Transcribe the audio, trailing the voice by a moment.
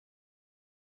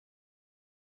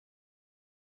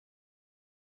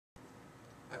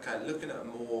Okay, looking at a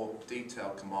more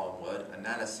detailed command word,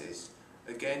 analysis,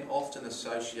 again often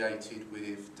associated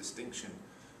with distinction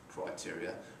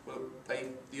criteria. Well,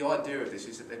 the idea of this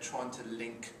is that they're trying to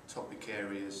link topic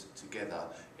areas together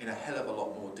in a hell of a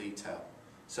lot more detail.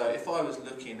 So if I was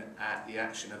looking at the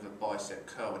action of a bicep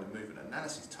curl in a movement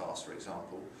analysis task, for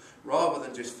example, rather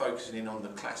than just focusing in on the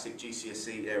classic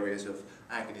GCSE areas of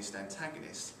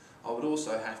agonist-antagonist, I would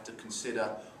also have to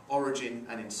consider origin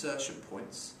and insertion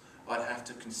points. I'd have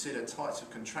to consider types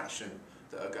of contraction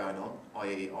that are going on,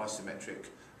 i.e. isometric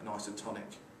and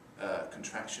isotonic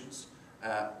contractions,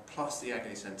 plus the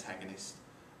agonist-antagonist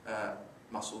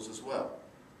muscles as well.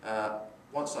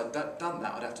 Once I'd done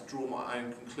that, I'd have to draw my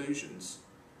own conclusions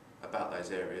about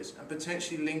those areas and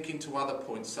potentially link into other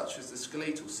points such as the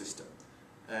skeletal system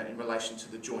in relation to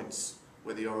the joints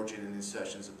where the origin and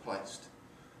insertions are placed.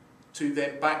 To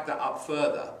then back that up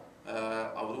further,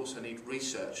 I would also need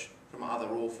research from other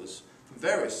authors from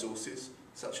various sources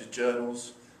such as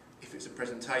journals, if it's a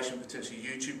presentation, potentially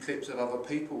YouTube clips of other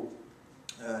people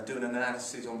doing an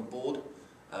analysis on the board,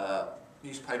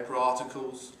 newspaper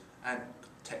articles and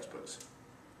textbooks.